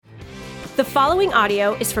The following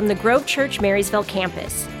audio is from the Grove Church Marysville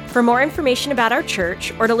campus. For more information about our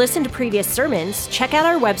church or to listen to previous sermons, check out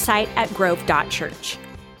our website at grove.church.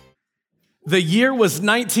 The year was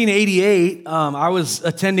 1988. I was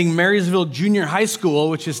attending Marysville Junior High School,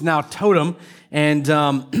 which is now Totem. And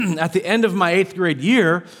at the end of my 8th grade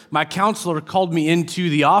year, my counselor called me into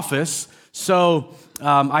the office. So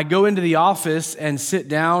I go into the office and sit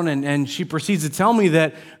down, and she proceeds to tell me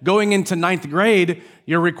that going into 9th grade,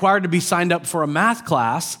 you're required to be signed up for a math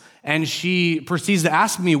class. And she proceeds to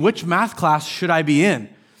ask me, which math class should I be in?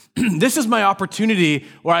 This is my opportunity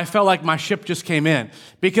where I felt like my ship just came in.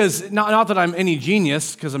 Because, not that I'm any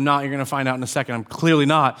genius, because I'm not, you're going to find out in a second, I'm clearly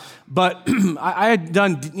not. But I had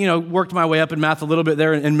done, worked my way up in math a little bit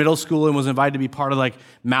there in middle school and was invited to be part of like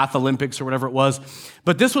Math Olympics or whatever it was.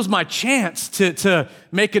 But this was my chance to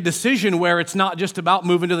make a decision where it's not just about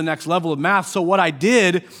moving to the next level of math. So what I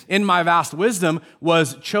did in my vast wisdom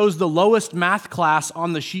was chose the lowest math class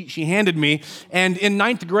on the sheet she handed me. And in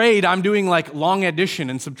 9th grade, I'm doing like long addition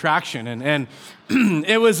and subtraction. And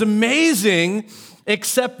it was amazing,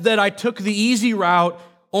 except that I took the easy route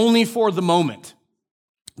only for the moment.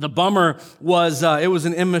 The bummer was it was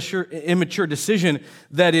an immature decision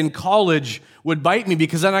that in college would bite me,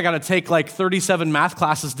 because then I got to take like 37 math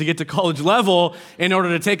classes to get to college level in order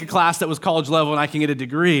to take a class that was college level and I can get a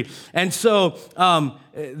degree. And so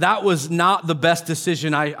that was not the best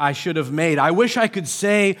decision I should have made. I wish I could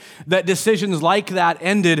say that decisions like that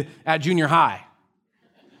ended at junior high.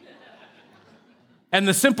 And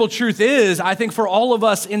the simple truth is, I think for all of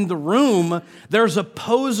us in the room, there's a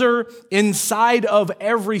poser inside of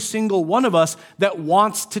every single one of us that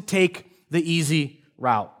wants to take the easy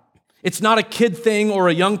route. It's not a kid thing or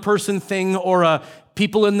a young person thing or a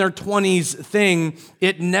people in their 20s thing.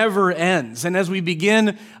 It never ends. And as we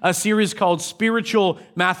begin a series called Spiritual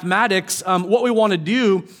Mathematics, what we want to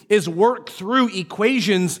do is work through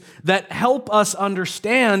equations that help us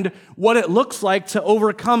understand what it looks like to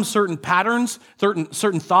overcome certain patterns,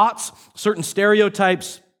 certain thoughts, certain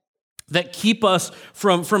stereotypes that keep us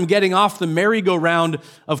from getting off the merry-go-round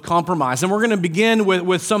of compromise. And we're going to begin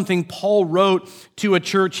with something Paul wrote to a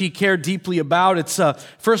church he cared deeply about. It's 1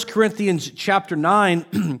 Corinthians chapter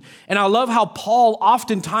 9. And I love how Paul,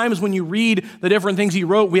 oftentimes when you read the different things he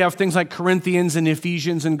wrote, we have things like Corinthians and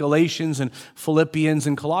Ephesians and Galatians and Philippians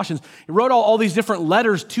and Colossians. He wrote all these different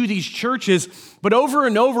letters to these churches, but over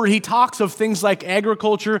and over he talks of things like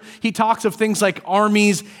agriculture, he talks of things like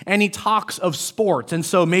armies, and he talks of sports. And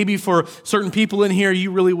so maybe for certain people in here, you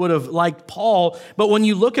really would have liked Paul, but when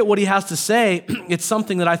you look at what he has to say, it's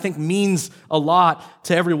something that I think means a lot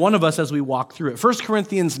to every one of us as we walk through it. 1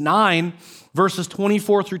 Corinthians 9, verses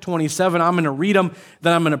 24 through 27, I'm going to read them,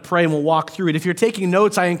 then I'm going to pray, and we'll walk through it. If you're taking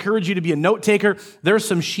notes, I encourage you to be a note taker. There's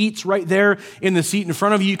some sheets right there in the seat in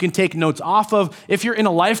front of you can take notes off of. If you're in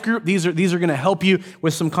a life group, these are going to help you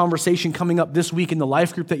with some conversation coming up this week in the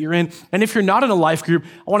life group that you're in. And if you're not in a life group,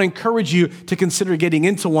 I want to encourage you to consider getting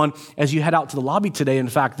into one as you head out to the lobby today. In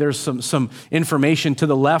fact, there's some information to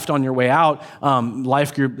the left on your way out,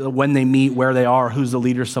 life group, when they meet, where they are, who's the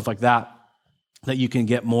leader, stuff like that you can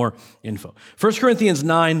get more info. 1 Corinthians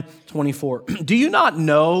 9:24. Do you not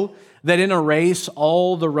know that in a race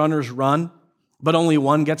all the runners run, but only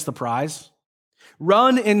one gets the prize?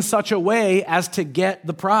 Run in such a way as to get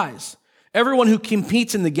the prize. Everyone who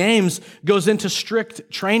competes in the games goes into strict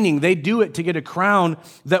training. They do it to get a crown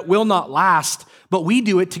that will not last, but we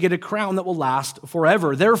do it to get a crown that will last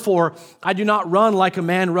forever. Therefore, I do not run like a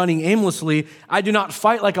man running aimlessly. I do not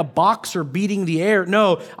fight like a boxer beating the air.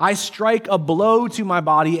 No, I strike a blow to my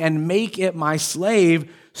body and make it my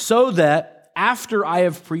slave, so that after I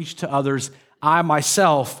have preached to others, I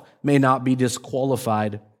myself may not be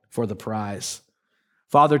disqualified for the prize.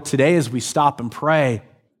 Father, today as we stop and pray,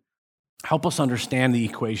 help us understand the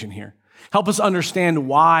equation here. Help us understand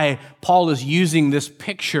why Paul is using this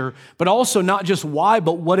picture, but also not just why,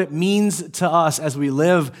 but what it means to us as we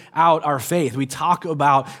live out our faith. We talk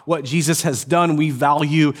about what Jesus has done. We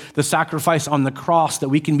value the sacrifice on the cross, that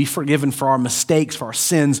we can be forgiven for our mistakes, for our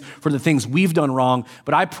sins, for the things we've done wrong.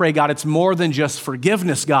 But I pray, God, it's more than just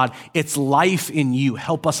forgiveness, God. It's life in you.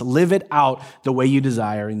 Help us live it out the way you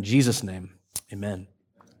desire. In Jesus' name, amen.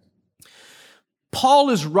 Paul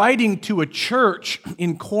is writing to a church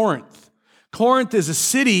in Corinth. Corinth is a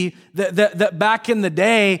city that back in the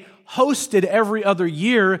day hosted every other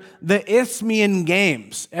year the Isthmian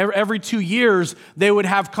Games. Every 2 years, they would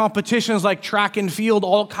have competitions like track and field,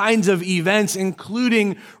 all kinds of events,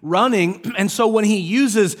 including running. And so when he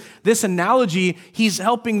uses this analogy, he's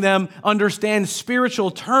helping them understand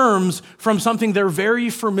spiritual terms from something they're very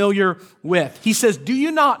familiar with. He says, do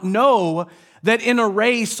you not know that in a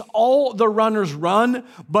race, all the runners run,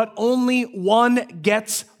 but only one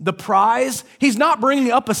gets the prize? He's not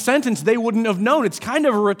bringing up a sentence they wouldn't have known. It's kind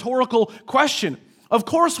of a rhetorical question. Of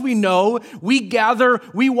course we know, we gather,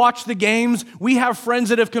 we watch the games, we have friends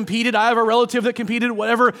that have competed, I have a relative that competed,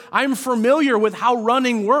 whatever. I'm familiar with how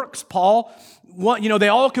running works, Paul. They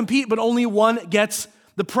all compete, but only one gets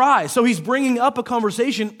the prize. So he's bringing up a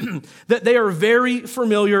conversation that they are very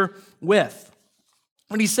familiar with.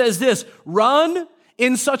 And he says this, run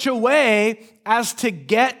in such a way as to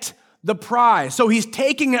get the prize. So he's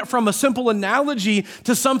taking it from a simple analogy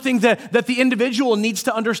to something that the individual needs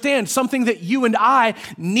to understand, something that you and I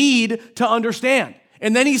need to understand.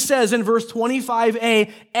 And then he says in verse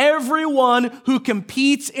 25a, everyone who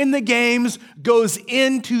competes in the games goes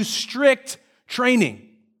into strict training.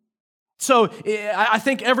 So I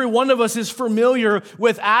think every one of us is familiar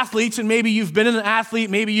with athletes, and maybe you've been an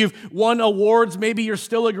athlete, maybe you've won awards, maybe you're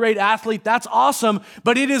still a great athlete. That's awesome,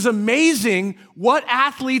 but it is amazing what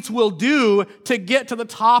athletes will do to get to the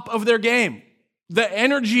top of their game. The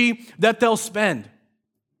energy that they'll spend.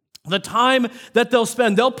 The time that they'll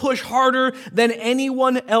spend, they'll push harder than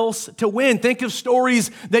anyone else to win. Think of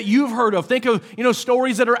stories that you've heard of. Think of,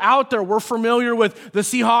 stories that are out there. We're familiar with the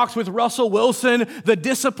Seahawks, with Russell Wilson, the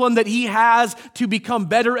discipline that he has to become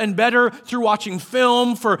better and better through watching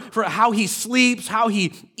film, for how he sleeps, how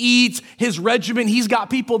he eats, his regimen. He's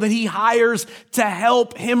got people that he hires to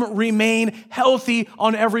help him remain healthy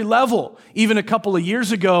on every level. Even a couple of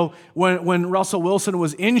years ago, when Russell Wilson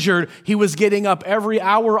was injured, he was getting up every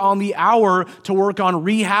hour on the hour to work on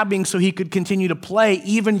rehabbing so he could continue to play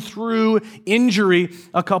even through injury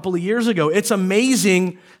a couple of years ago. It's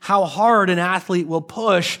amazing how hard an athlete will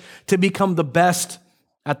push to become the best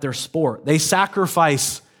at their sport. They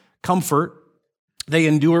sacrifice comfort. They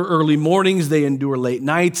endure early mornings. They endure late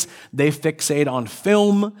nights. They fixate on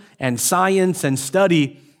film and science and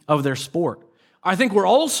study of their sport. I think we're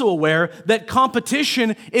also aware that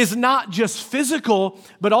competition is not just physical,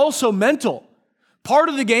 but also mental. Part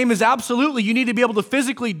of the game is absolutely you need to be able to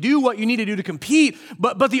physically do what you need to do to compete,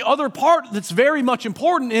 but the other part that's very much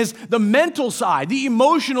important is the mental side, the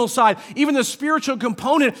emotional side, even the spiritual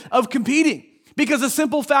component of competing. Because the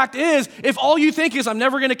simple fact is, if all you think is, I'm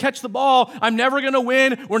never going to catch the ball, I'm never going to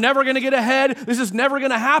win, we're never going to get ahead, this is never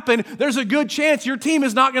going to happen, there's a good chance your team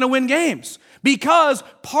is not going to win games. Because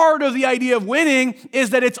part of the idea of winning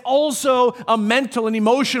is that it's also a mental and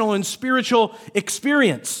emotional and spiritual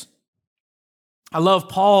experience. I love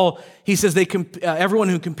Paul. He says everyone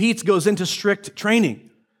who competes goes into strict training.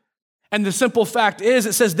 And the simple fact is,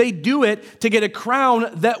 it says they do it to get a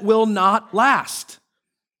crown that will not last.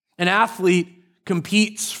 An athlete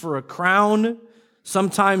competes for a crown.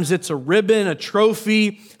 Sometimes it's a ribbon, a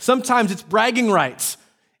trophy. Sometimes it's bragging rights.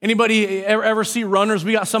 Anybody ever see runners?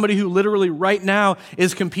 We got somebody who literally right now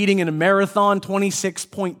is competing in a marathon,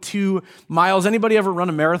 26.2 miles. Anybody ever run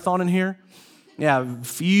a marathon in here? Yeah,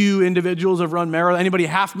 few individuals have run marathon. Anybody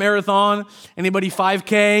half marathon? Anybody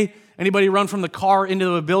 5K? Anybody run from the car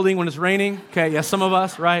into a building when it's raining? Okay, yes, some of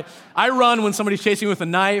us, right? I run when somebody's chasing me with a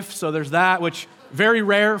knife, so there's that, which very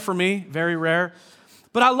rare for me, very rare.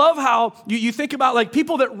 But I love how you think about like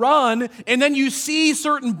people that run and then you see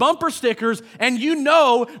certain bumper stickers and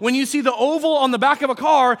when you see the oval on the back of a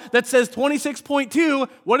car that says 26.2,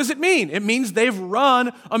 what does it mean? It means they've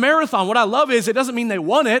run a marathon. What I love is it doesn't mean they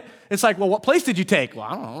won it. It's like, well, what place did you take? Well,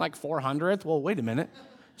 I don't know, like 400th. Well, wait a minute.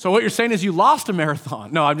 So what you're saying is you lost a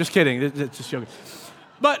marathon. No, I'm just kidding. It's just joking.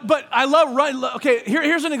 But I love running. Okay,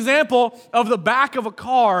 here's an example of the back of a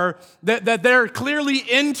car that they're clearly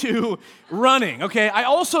into running. Okay, I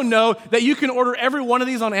also know that you can order every one of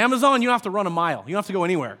these on Amazon. You don't have to run a mile. You don't have to go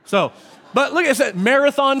anywhere. But look, it said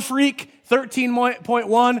Marathon Freak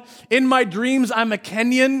 13.1. In my dreams, I'm a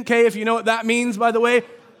Kenyan. Okay, if you know what that means, by the way.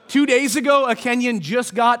 2 days ago, a Kenyan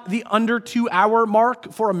just got the under 2 hour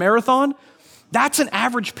mark for a marathon. That's an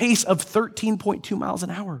average pace of 13.2 miles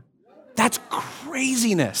an hour. That's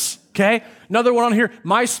craziness, okay? Another one on here,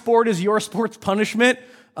 my sport is your sport's punishment.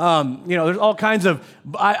 There's all kinds of,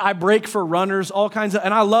 I break for runners, all kinds of,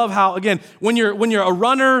 and I love how, again, when you're a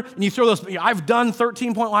runner and you throw those, I've done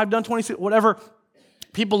 13.1, I've done 26, whatever,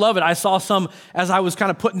 people love it. I saw some, as I was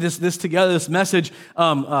kind of putting this together, this message,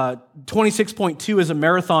 26.2 is a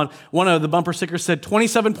marathon. One of the bumper stickers said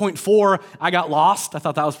 27.4, I got lost. I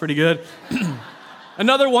thought that was pretty good.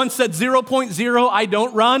 Another one said 0.0, I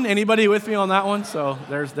don't run. Anybody with me on that one? So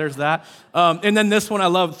there's that. And then this one I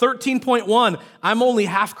love, 13.1, I'm only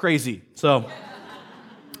half crazy. So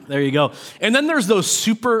there you go. And then there's those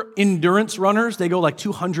super endurance runners. They go like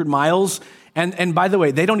 200 miles. And by the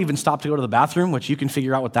way, they don't even stop to go to the bathroom, which you can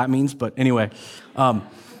figure out what that means. But anyway,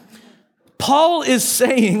 Paul is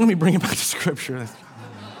saying, let me bring it back to Scripture.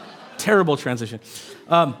 Terrible transition.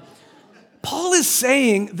 Paul is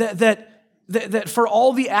saying that for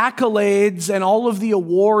all the accolades and all of the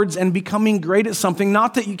awards and becoming great at something,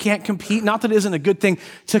 not that you can't compete, not that it isn't a good thing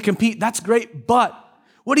to compete, that's great, but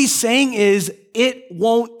what he's saying is it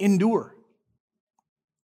won't endure.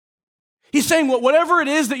 He's saying whatever it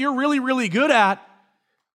is that you're really, really good at,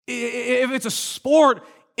 if it's a sport,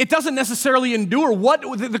 it doesn't necessarily endure.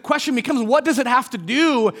 The question becomes, what does it have to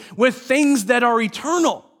do with things that are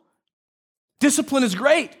eternal? Discipline is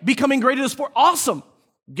great. Becoming great at a sport, awesome.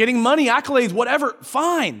 Getting money, accolades, whatever,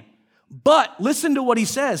 fine. But listen to what he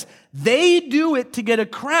says. They do it to get a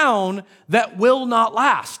crown that will not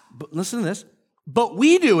last. But listen to this. But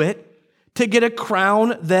we do it to get a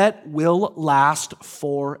crown that will last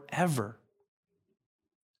forever.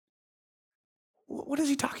 What is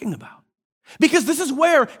he talking about? Because this is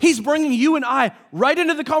where he's bringing you and I right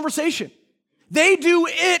into the conversation. They do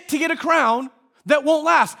it to get a crown that won't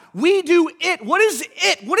last. We do it. What is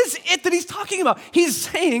it? What is it that he's talking about? He's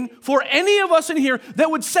saying for any of us in here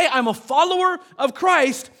that would say, I'm a follower of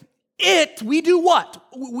Christ, we do what?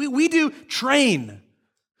 We do train.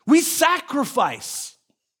 We sacrifice.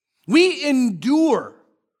 We endure.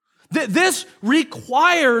 This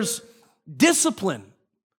requires discipline.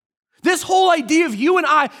 This whole idea of you and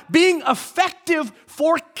I being effective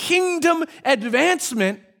for kingdom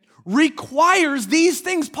advancement requires these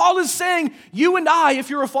things. Paul is saying you and I, if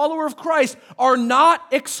you're a follower of Christ, are not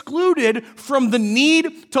excluded from the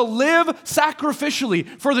need to live sacrificially,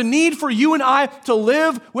 for the need for you and I to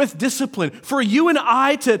live with discipline, for you and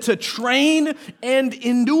I to train and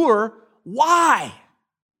endure. Why?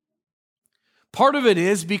 Part of it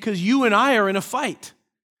is because you and I are in a fight.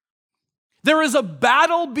 There is a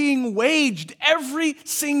battle being waged every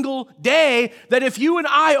single day that if you and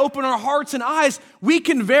I open our hearts and eyes, we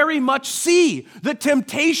can very much see the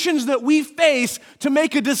temptations that we face to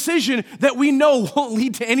make a decision that we know won't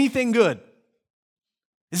lead to anything good.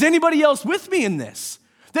 Is anybody else with me in this?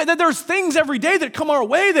 That there's things every day that come our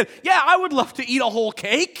way that, yeah, I would love to eat a whole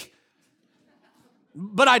cake,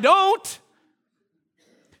 but I don't.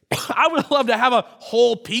 I would love to have a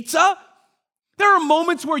whole pizza. There are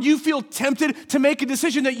moments where you feel tempted to make a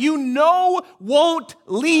decision that you know won't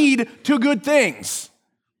lead to good things.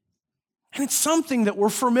 And it's something that we're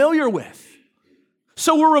familiar with.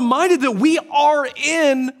 So we're reminded that we are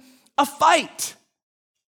in a fight.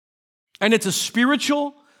 And it's a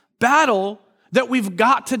spiritual battle that we've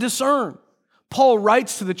got to discern. Paul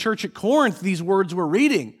writes to the church at Corinth these words we're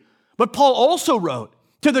reading. But Paul also wrote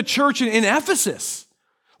to the church in Ephesus.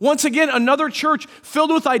 Once again, another church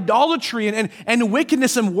filled with idolatry and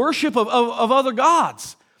wickedness and worship of other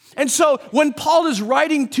gods. And so when Paul is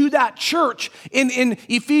writing to that church in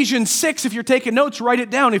Ephesians 6, if you're taking notes, write it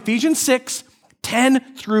down. Ephesians 6,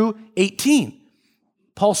 10 through 18.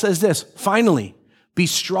 Paul says this, finally, be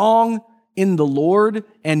strong in the Lord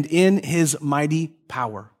and in his mighty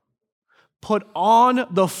power. Put on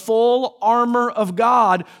the full armor of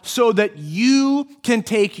God so that you can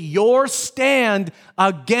take your stand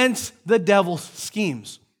against the devil's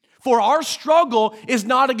schemes. For our struggle is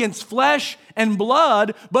not against flesh and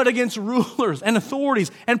blood, but against rulers and authorities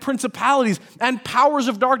and principalities and powers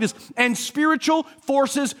of darkness and spiritual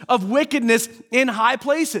forces of wickedness in high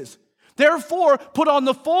places. Therefore, put on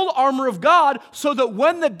the full armor of God so that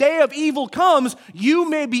when the day of evil comes, you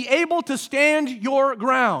may be able to stand your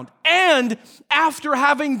ground. And after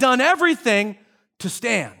having done everything, to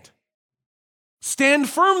stand. Stand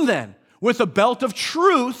firm then, with a belt of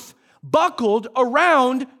truth buckled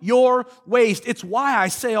around your waist. It's why I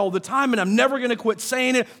say all the time, and I'm never going to quit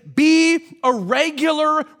saying it, be a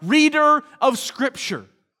regular reader of Scripture.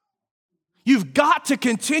 You've got to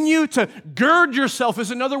continue to gird yourself, is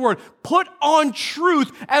another word. Put on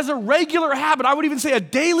truth as a regular habit. I would even say a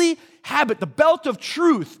daily habit, the belt of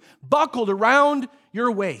truth buckled around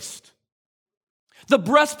your waist. The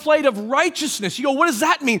breastplate of righteousness. You go, what does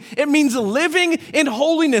that mean? It means living in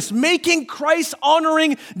holiness, making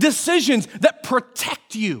Christ-honoring decisions that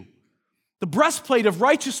protect you. The breastplate of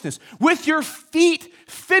righteousness, with your feet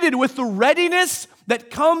fitted with the readiness that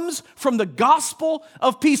comes from the gospel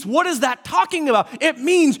of peace. What is that talking about? It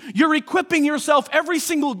means you're equipping yourself every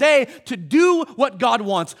single day to do what God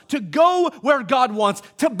wants, to go where God wants,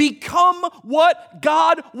 to become what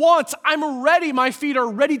God wants. I'm ready. My feet are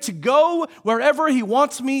ready to go wherever He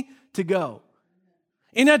wants me to go.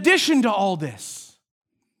 In addition to all this,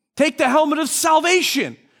 take the helmet of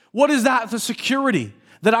salvation. What is that? The security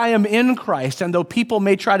that I am in Christ, and though people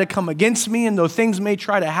may try to come against me, and though things may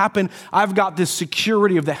try to happen, I've got this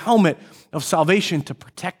security of the helmet of salvation to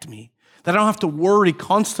protect me. That I don't have to worry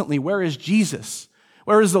constantly, where is Jesus?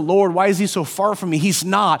 Where is the Lord? Why is he so far from me? He's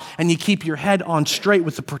not. And you keep your head on straight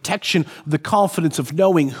with the protection, the confidence of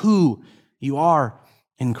knowing who you are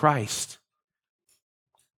in Christ.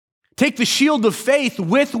 Take the shield of faith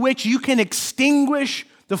with which you can extinguish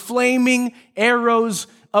the flaming arrows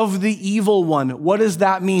of the evil one. What does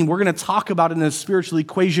that mean? We're going to talk about it in a spiritual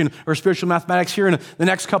equation or spiritual mathematics here in the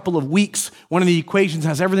next couple of weeks. One of the equations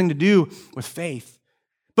has everything to do with faith.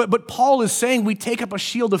 But Paul is saying we take up a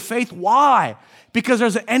shield of faith. Why? Because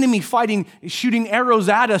there's an enemy shooting arrows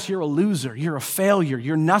at us. You're a loser. You're a failure.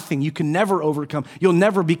 You're nothing. You can never overcome. You'll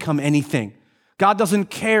never become anything. God doesn't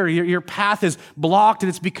care. Your path is blocked and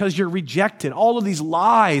it's because you're rejected. All of these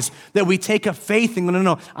lies that we take up faith in.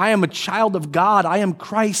 No. I am a child of God. I am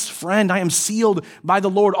Christ's friend. I am sealed by the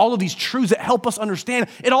Lord. All of these truths that help us understand.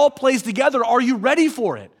 It all plays together. Are you ready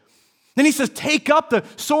for it? Then he says, take up the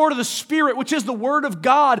sword of the Spirit, which is the word of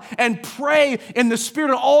God, and pray in the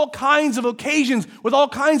Spirit on all kinds of occasions with all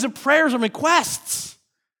kinds of prayers and requests.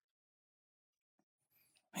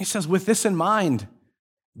 He says, with this in mind,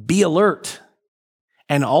 be alert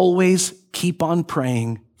and always keep on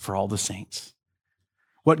praying for all the saints.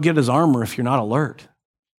 What good is armor if you're not alert?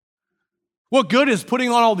 What good is putting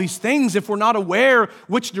on all these things if we're not aware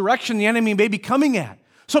which direction the enemy may be coming at?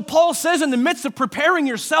 So Paul says in the midst of preparing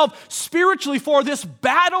yourself spiritually for this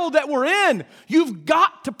battle that we're in, you've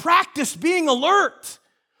got to practice being alert.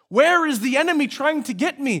 Where is the enemy trying to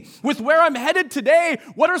get me? With where I'm headed today,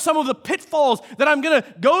 what are some of the pitfalls that I'm going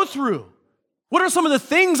to go through? What are some of the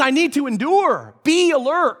things I need to endure? Be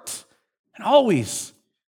alert and always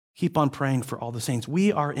keep on praying for all the saints.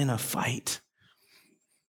 We are in a fight.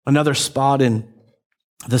 Another spot in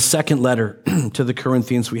the second letter to the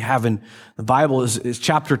Corinthians we have in the Bible is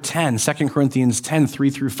chapter 10, 2 Corinthians 10,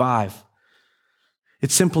 3-5.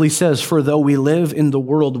 It simply says, for though we live in the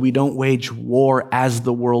world, we don't wage war as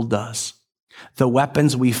the world does. The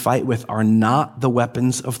weapons we fight with are not the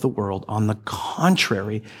weapons of the world. On the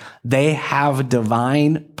contrary, they have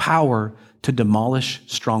divine power to demolish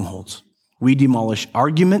strongholds. We demolish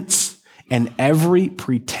arguments and every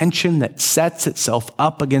pretension that sets itself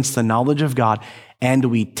up against the knowledge of God, and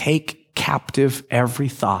we take captive every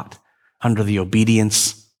thought under the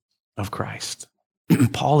obedience of Christ.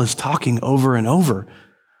 Paul is talking over and over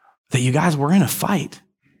that you guys, we're in a fight.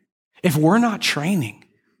 If we're not training,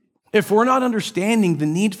 if we're not understanding the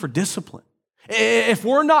need for discipline, if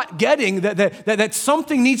we're not getting that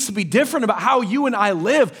something needs to be different about how you and I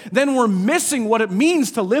live, then we're missing what it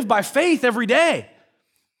means to live by faith every day.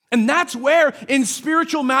 And that's where in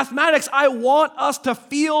spiritual mathematics, I want us to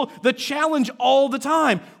feel the challenge all the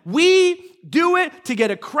time. We do it to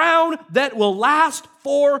get a crown that will last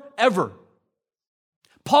forever.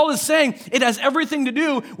 Paul is saying it has everything to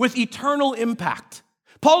do with eternal impact.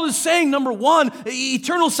 Paul is saying, number one,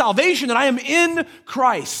 eternal salvation, that I am in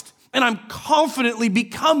Christ and I'm confidently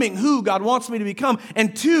becoming who God wants me to become.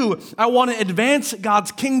 And two, I want to advance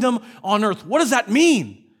God's kingdom on earth. What does that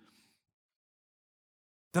mean?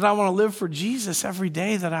 That I want to live for Jesus every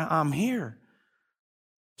day that I'm here.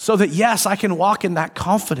 So that, yes, I can walk in that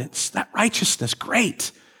confidence, that righteousness,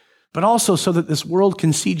 great. But also so that this world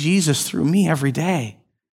can see Jesus through me every day.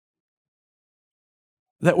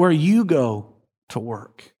 That where you go to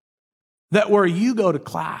work, that where you go to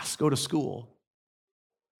class, go to school,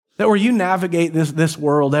 that where you navigate this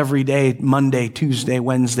world every day, Monday, Tuesday,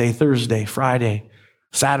 Wednesday, Thursday, Friday,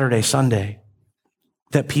 Saturday, Sunday,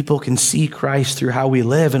 that people can see Christ through how we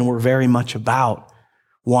live, and we're very much about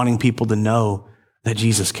wanting people to know that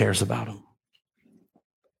Jesus cares about them.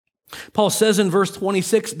 Paul says in verse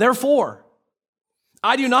 26, therefore,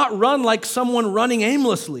 I do not run like someone running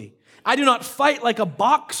aimlessly. I do not fight like a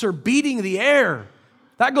boxer beating the air.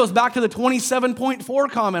 That goes back to the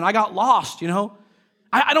 27.4 comment. I got lost,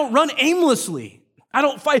 I don't run aimlessly. I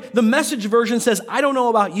don't fight. The Message version says, I don't know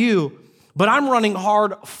about you, but I'm running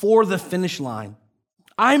hard for the finish line.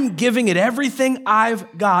 I'm giving it everything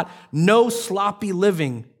I've got. No sloppy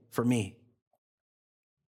living for me.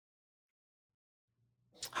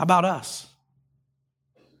 How about us?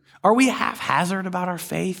 Are we haphazard about our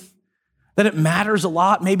faith? That it matters a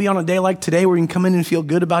lot, maybe on a day like today where you can come in and feel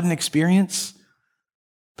good about an experience?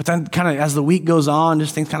 But then kind of as the week goes on,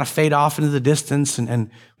 just things kind of fade off into the distance and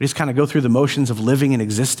we just kind of go through the motions of living and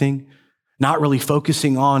existing, not really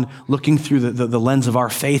focusing on looking through the lens of our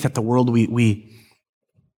faith at the world we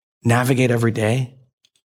navigate every day.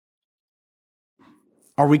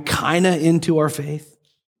 Are we kind of into our faith?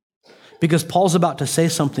 Because Paul's about to say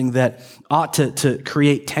something that ought to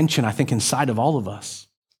create tension, I think, inside of all of us.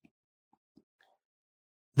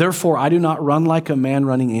 Therefore, I do not run like a man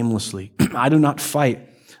running aimlessly. I do not fight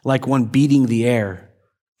like one beating the air.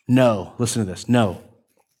 No, listen to this. No,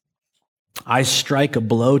 I strike a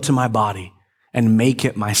blow to my body and make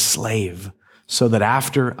it my slave, so that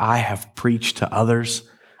after I have preached to others,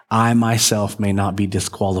 I myself may not be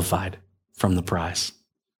disqualified from the prize.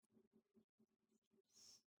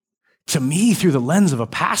 To me, through the lens of a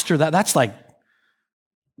pastor, that's like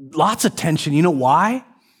lots of tension. You know why?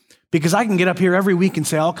 Because I can get up here every week and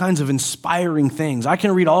say all kinds of inspiring things. I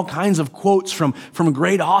can read all kinds of quotes from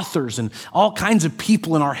great authors and all kinds of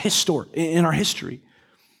people in our history.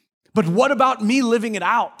 But what about me living it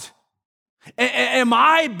out? Am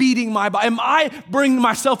I beating my body? Am I bringing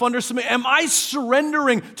myself under submission? Am I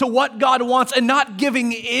surrendering to what God wants and not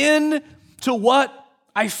giving in to what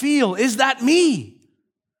I feel? Is that me?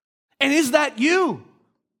 And is that you?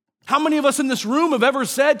 How many of us in this room have ever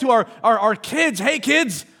said to our kids, hey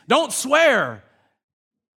kids, don't swear?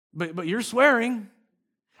 But you're swearing.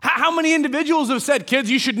 How many individuals have said, kids,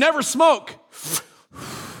 you should never smoke?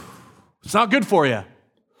 It's not good for you.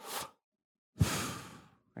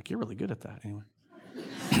 Like, you're really good at that anyway.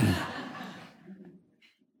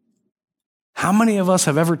 How many of us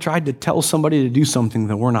have ever tried to tell somebody to do something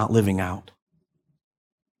that we're not living out?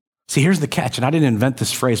 See, here's the catch, and I didn't invent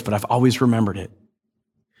this phrase, but I've always remembered it.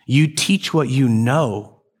 You teach what you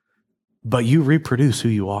know, but you reproduce who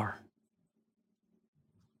you are.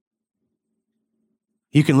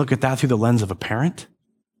 You can look at that through the lens of a parent,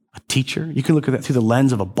 a teacher. You can look at that through the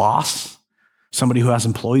lens of a boss, somebody who has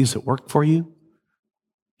employees that work for you.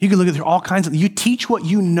 You can look at all kinds of, you teach what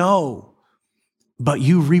you know, but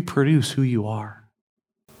you reproduce who you are.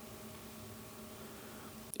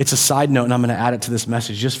 It's a side note, and I'm going to add it to this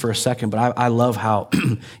message just for a second, but I love how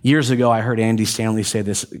years ago I heard Andy Stanley say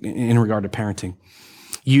this in regard to parenting.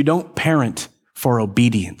 You don't parent for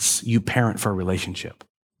obedience, you parent for a relationship.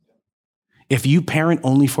 If you parent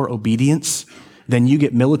only for obedience, then you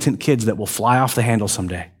get militant kids that will fly off the handle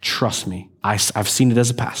someday. Trust me, I've seen it as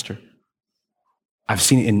a pastor. I've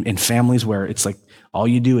seen it in families where it's like all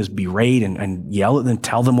you do is berate and yell at them,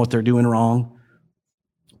 tell them what they're doing wrong.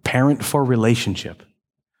 Parent for relationship.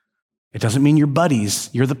 It doesn't mean you're buddies.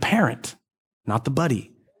 You're the parent, not the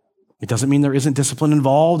buddy. It doesn't mean there isn't discipline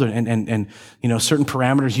involved and certain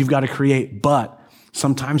parameters you've got to create. But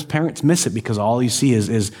sometimes parents miss it because all you see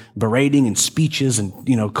is berating and speeches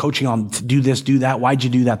and coaching on to do this, do that. Why'd you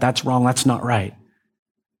do that? That's wrong. That's not right.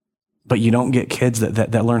 But you don't get kids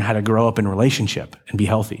that learn how to grow up in relationship and be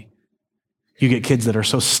healthy. You get kids that are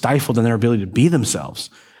so stifled in their ability to be themselves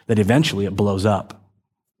that eventually it blows up.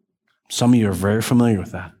 Some of you are very familiar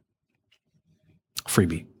with that.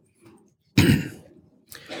 Freebie.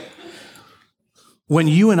 When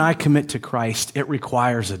you and I commit to Christ, it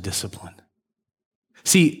requires a discipline.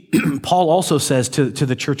 See, Paul also says to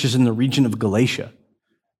the churches in the region of Galatia,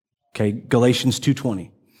 okay, Galatians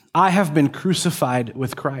 2:20, I have been crucified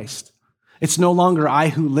with Christ. It's no longer I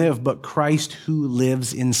who live, but Christ who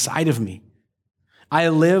lives inside of me.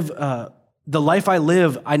 The life I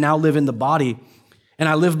live, I now live in the body, and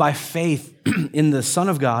I live by faith in the Son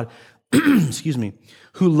of God, excuse me,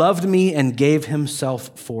 who loved me and gave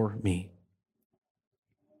himself for me.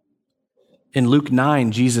 In Luke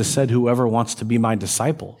 9, Jesus said, whoever wants to be my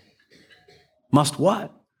disciple must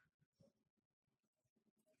what?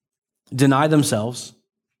 Deny themselves,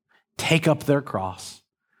 take up their cross,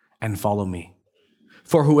 and follow me.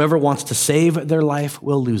 For whoever wants to save their life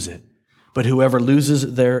will lose it, but whoever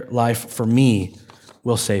loses their life for me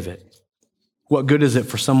will save it. What good is it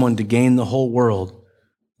for someone to gain the whole world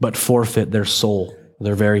but forfeit their soul,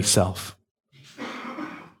 their very self?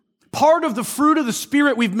 Part of the fruit of the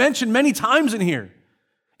Spirit we've mentioned many times in here.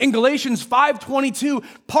 In Galatians 5:22,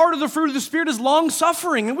 part of the fruit of the Spirit is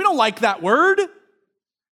long-suffering, and we don't like that word.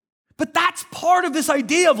 But that's part of this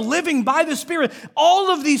idea of living by the Spirit.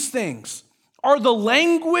 All of these things are the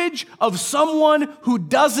language of someone who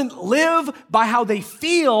doesn't live by how they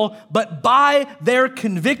feel, but by their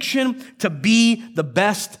conviction to be the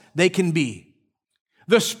best they can be.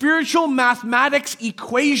 The spiritual mathematics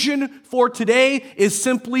equation for today is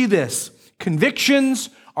simply this: convictions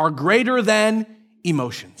are greater than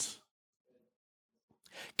emotions.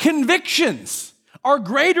 Convictions are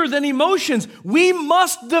greater than emotions. We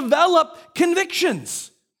must develop convictions.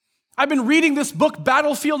 I've been reading this book,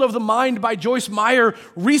 Battlefield of the Mind by Joyce Meyer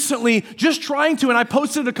recently, just trying to, and I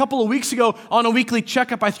posted it a couple of weeks ago on a weekly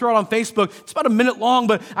checkup. I throw it on Facebook. It's about a minute long,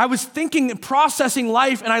 but I was thinking, processing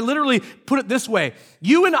life, and I literally put it this way.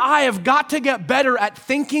 You and I have got to get better at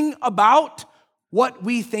thinking about what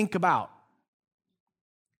we think about.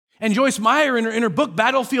 And Joyce Meyer, in her book,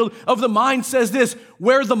 Battlefield of the Mind, says this: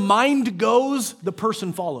 where the mind goes, the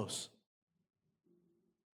person follows.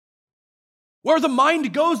 Where the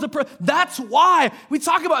mind goes, that's why we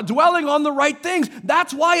talk about dwelling on the right things.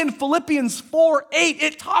 That's why in Philippians 4:8,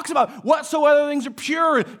 it talks about whatsoever things are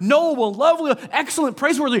pure, noble, lovely, excellent,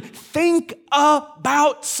 praiseworthy. Think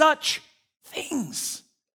about such things.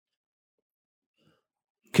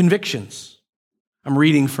 Convictions. I'm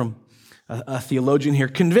reading from a theologian here.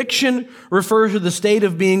 Conviction refers to the state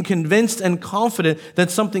of being convinced and confident that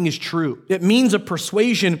something is true. It means a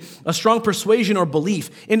persuasion, a strong persuasion or belief.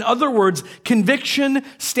 In other words, conviction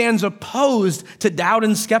stands opposed to doubt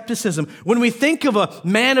and skepticism. When we think of a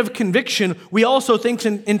man of conviction, we also think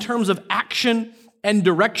in terms of action and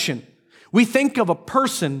direction. We think of a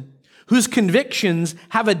person whose convictions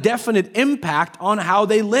have a definite impact on how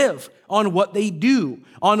they live, on what they do,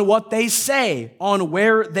 on what they say, on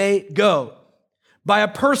where they go. By a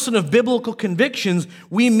person of biblical convictions,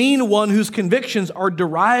 we mean one whose convictions are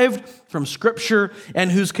derived from Scripture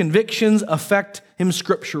and whose convictions affect him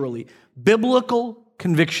scripturally. Biblical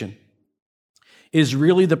conviction is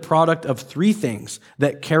really the product of three things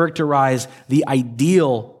that characterize the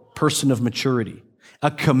ideal person of maturity: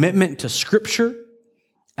 a commitment to Scripture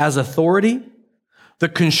as authority, the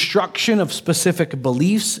construction of specific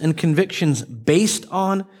beliefs and convictions based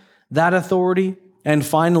on that authority, and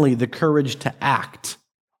finally, the courage to act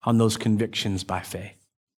on those convictions by faith.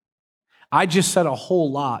 I just said a whole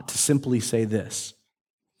lot to simply say this.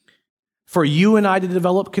 For you and I to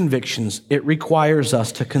develop convictions, it requires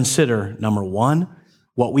us to consider, number one,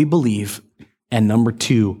 what we believe, and number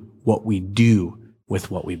two, what we do with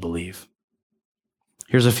what we believe.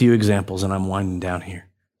 Here's a few examples, and I'm winding down here.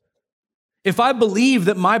 If I believe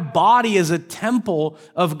that my body is a temple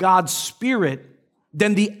of God's Spirit,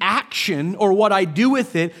 then the action or what I do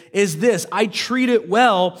with it is this: I treat it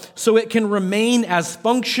well so it can remain as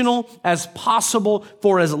functional as possible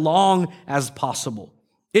for as long as possible.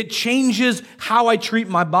 It changes how I treat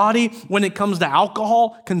my body when it comes to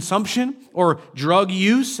alcohol consumption or drug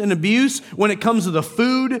use and abuse, when it comes to the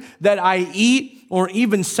food that I eat, or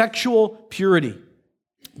even sexual purity.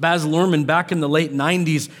 Baz Luhrmann, back in the late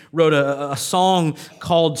 90s, wrote a song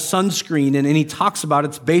called Sunscreen, and he talks about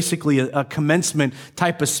it's basically a commencement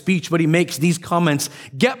type of speech, but he makes these comments: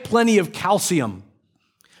 get plenty of calcium.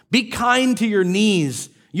 Be kind to your knees.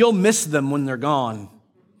 You'll miss them when they're gone.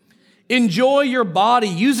 Enjoy your body.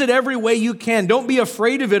 Use it every way you can. Don't be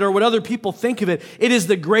afraid of it or what other people think of it. It is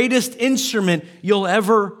the greatest instrument you'll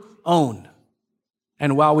ever own.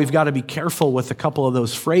 And while we've got to be careful with a couple of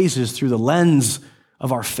those phrases through the lens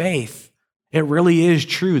of our faith, it really is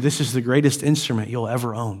true. This is the greatest instrument you'll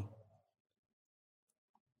ever own.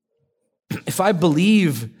 If I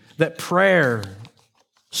believe that prayer,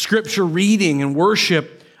 scripture reading, and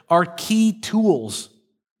worship are key tools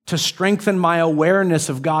to strengthen my awareness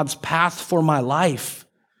of God's path for my life,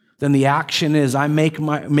 then the action is I make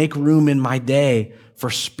room in my day for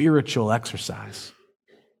spiritual exercise.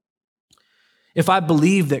 If I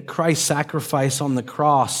believe that Christ's sacrifice on the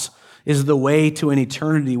cross is the way to an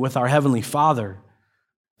eternity with our Heavenly Father,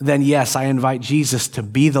 then yes, I invite Jesus to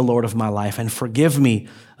be the Lord of my life and forgive me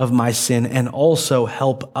of my sin, and also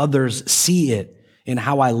help others see it in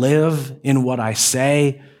how I live, in what I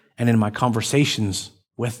say, and in my conversations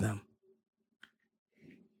with them.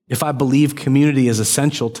 If I believe community is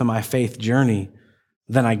essential to my faith journey,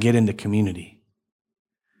 then I get into community.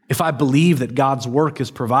 If I believe that God's work is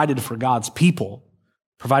provided for God's people,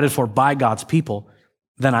 provided for by God's people,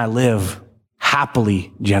 then I live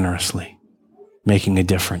happily, generously, making a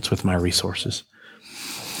difference with my resources.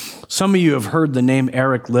 Some of you have heard the name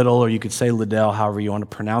Eric Liddell, or you could say Liddell, however you want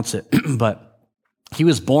to pronounce it, but he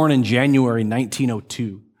was born in January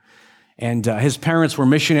 1902, and his parents were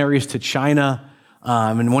missionaries to China,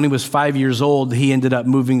 and when he was 5 years old, he ended up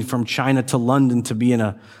moving from China to London to be in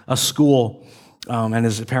a school, and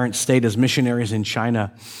his parents stayed as missionaries in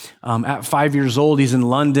China. At 5 years old, he's in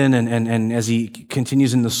London, and as he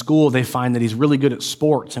continues in the school, they find that he's really good at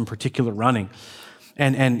sports, in particular running.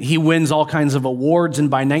 And he wins all kinds of awards, and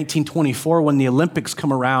by 1924, when the Olympics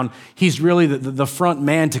come around, he's really the front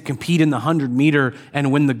man to compete in the 100-meter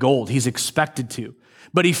and win the gold. He's expected to.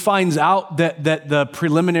 But he finds out that the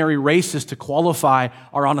preliminary races to qualify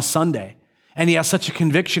are on a Sunday. And he has such a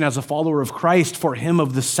conviction as a follower of Christ for him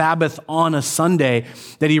of the Sabbath on a Sunday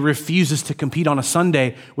that he refuses to compete on a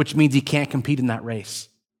Sunday, which means he can't compete in that race.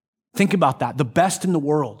 Think about that. The best in the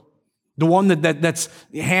world, the one that's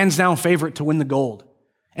hands down favorite to win the gold.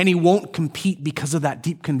 And he won't compete because of that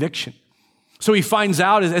deep conviction. So he finds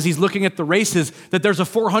out as he's looking at the races that there's a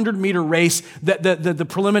 400-meter race, that the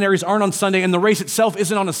preliminaries aren't on Sunday, and the race itself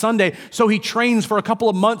isn't on a Sunday. So he trains for a couple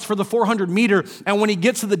of months for the 400-meter, and when he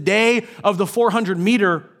gets to the day of the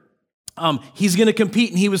 400-meter, He's going to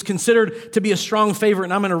compete, and he was considered to be a strong favorite.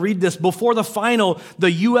 And I'm going to read this. Before the final,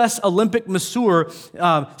 the U.S. Olympic masseur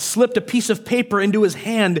slipped a piece of paper into his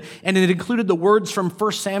hand, and it included the words from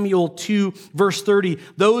 1 Samuel 2, verse 30,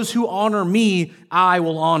 "Those who honor me, I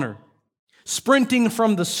will honor." Sprinting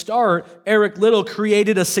from the start, Eric Liddell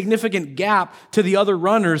created a significant gap to the other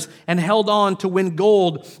runners and held on to win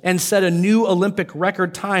gold and set a new Olympic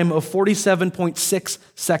record time of 47.6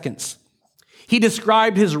 seconds. He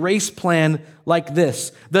described his race plan like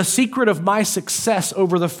this: "The secret of my success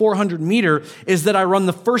over the 400 meter is that I run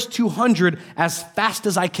the first 200 as fast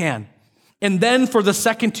as I can. And then for the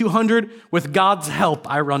second 200, with God's help,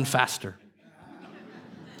 I run faster."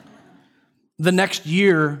 The next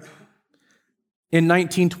year, in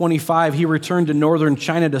 1925, he returned to northern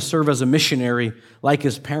China to serve as a missionary like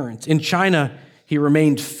his parents. In China, he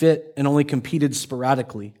remained fit and only competed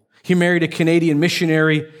sporadically. He married a Canadian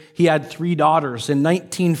missionary. He had 3 daughters. In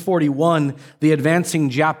 1941, the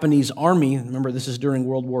advancing Japanese army, remember this is during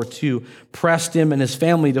World War II, pressed him and his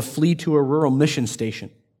family to flee to a rural mission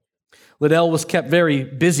station. Liddell was kept very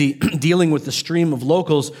busy dealing with the stream of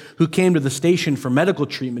locals who came to the station for medical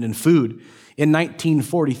treatment and food. In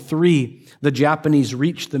 1943, the Japanese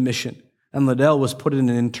reached the mission, and Liddell was put in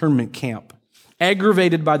an internment camp.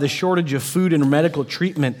 Aggravated by the shortage of food and medical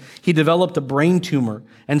treatment, he developed a brain tumor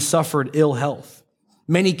and suffered ill health.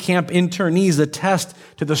 Many camp internees attest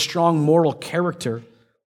to the strong moral character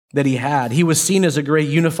that he had. He was seen as a great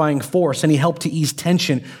unifying force, and he helped to ease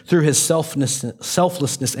tension through his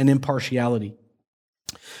selflessness and impartiality.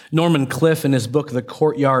 Norman Cliff, in his book, The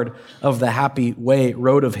Courtyard of the Happy Way,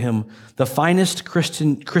 wrote of him, "The finest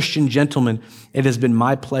Christian gentleman it has been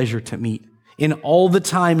my pleasure to meet. In all the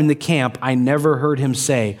time in the camp, I never heard him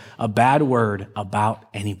say a bad word about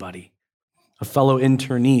anybody." A fellow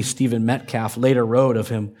internee, Stephen Metcalf, later wrote of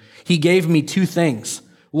him, "He gave me 2 things.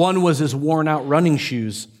 One was his worn-out running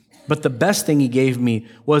shoes, but the best thing he gave me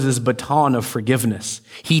was his baton of forgiveness.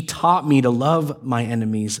 He taught me to love my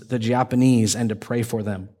enemies, the Japanese, and to pray for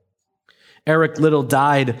them." Eric Liddell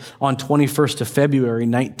died on 21st of February,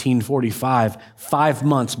 1945, 5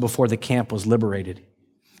 months before the camp was liberated.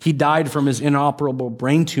 He died from his inoperable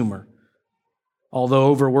brain tumor, although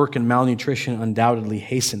overwork and malnutrition undoubtedly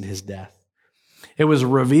hastened his death. It was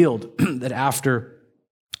revealed that after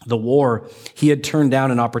the war, he had turned down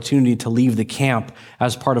an opportunity to leave the camp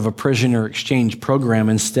as part of a prisoner exchange program,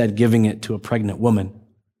 instead giving it to a pregnant woman.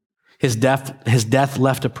 His death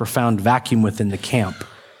left a profound vacuum within the camp.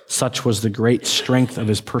 Such was the great strength of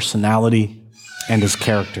his personality and his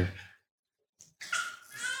character.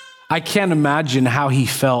 I can't imagine how he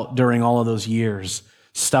felt during all of those years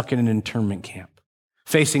stuck in an internment camp,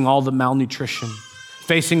 facing all the malnutrition,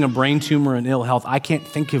 facing a brain tumor and ill health. I can't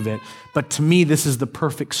think of it, but to me, this is the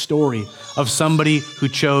perfect story of somebody who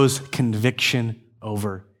chose conviction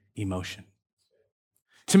over emotion.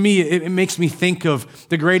 To me, it makes me think of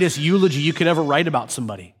the greatest eulogy you could ever write about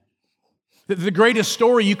somebody, the greatest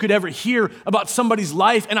story you could ever hear about somebody's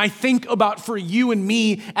life. And I think about, for you and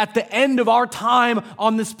me, at the end of our time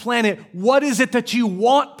on this planet, what is it that you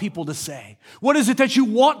want people to say? What is it that you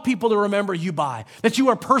want people to remember you by? That you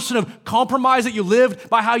are a person of compromise, that you lived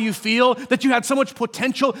by how you feel, that you had so much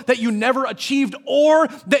potential that you never achieved, or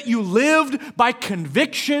that you lived by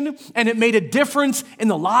conviction and it made a difference in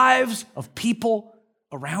the lives of people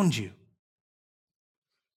around you.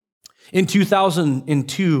 In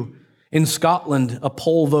 2002, in Scotland, a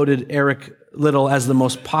poll voted Eric Liddell as the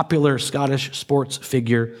most popular Scottish sports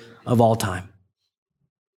figure of all time.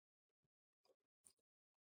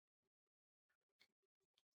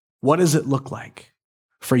 What does it look like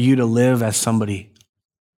for you to live as somebody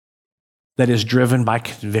that is driven by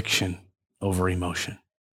conviction over emotion?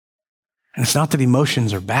 And it's not that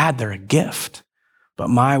emotions are bad, they're a gift. But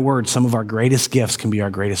my word, some of our greatest gifts can be our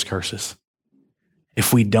greatest curses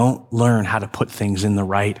if we don't learn how to put things in the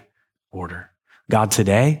right order. God,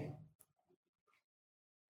 today,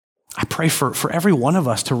 I pray for every one of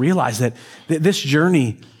us to realize that this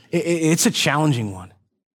journey, it's a challenging one.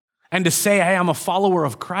 And to say, hey, I'm a follower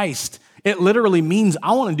of Christ, it literally means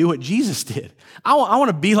I want to do what Jesus did. I want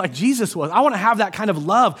to be like Jesus was. I want to have that kind of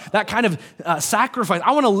love, that kind of sacrifice.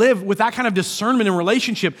 I want to live with that kind of discernment and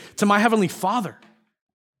relationship to my Heavenly Father.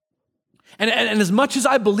 And as much as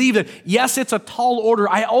I believe that, yes, it's a tall order,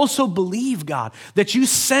 I also believe, God, that you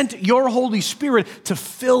sent your Holy Spirit to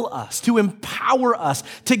fill us, to empower us,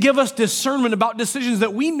 to give us discernment about decisions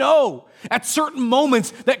that we know at certain moments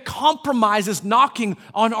that compromise is knocking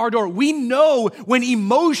on our door. We know when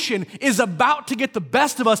emotion is about to get the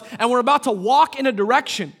best of us and we're about to walk in a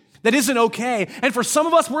direction that isn't okay. And for some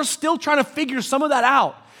of us, we're still trying to figure some of that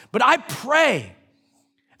out. But I pray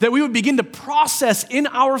That we would begin to process in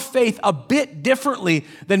our faith a bit differently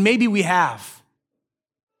than maybe we have.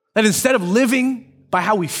 That instead of living by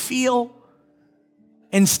how we feel,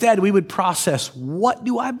 instead we would process, what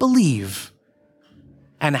do I believe?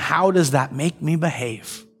 And how does that make me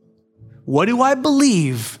behave? What do I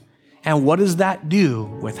believe? And what does that do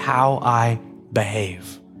with how I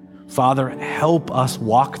behave? Father, help us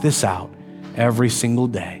walk this out every single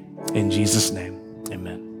day. In Jesus' name,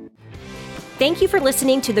 amen. Thank you for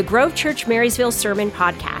listening to the Grove Church Marysville Sermon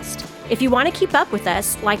Podcast. If you want to keep up with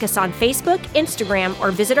us, like us on Facebook, Instagram,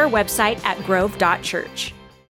 or visit our website at grove.church.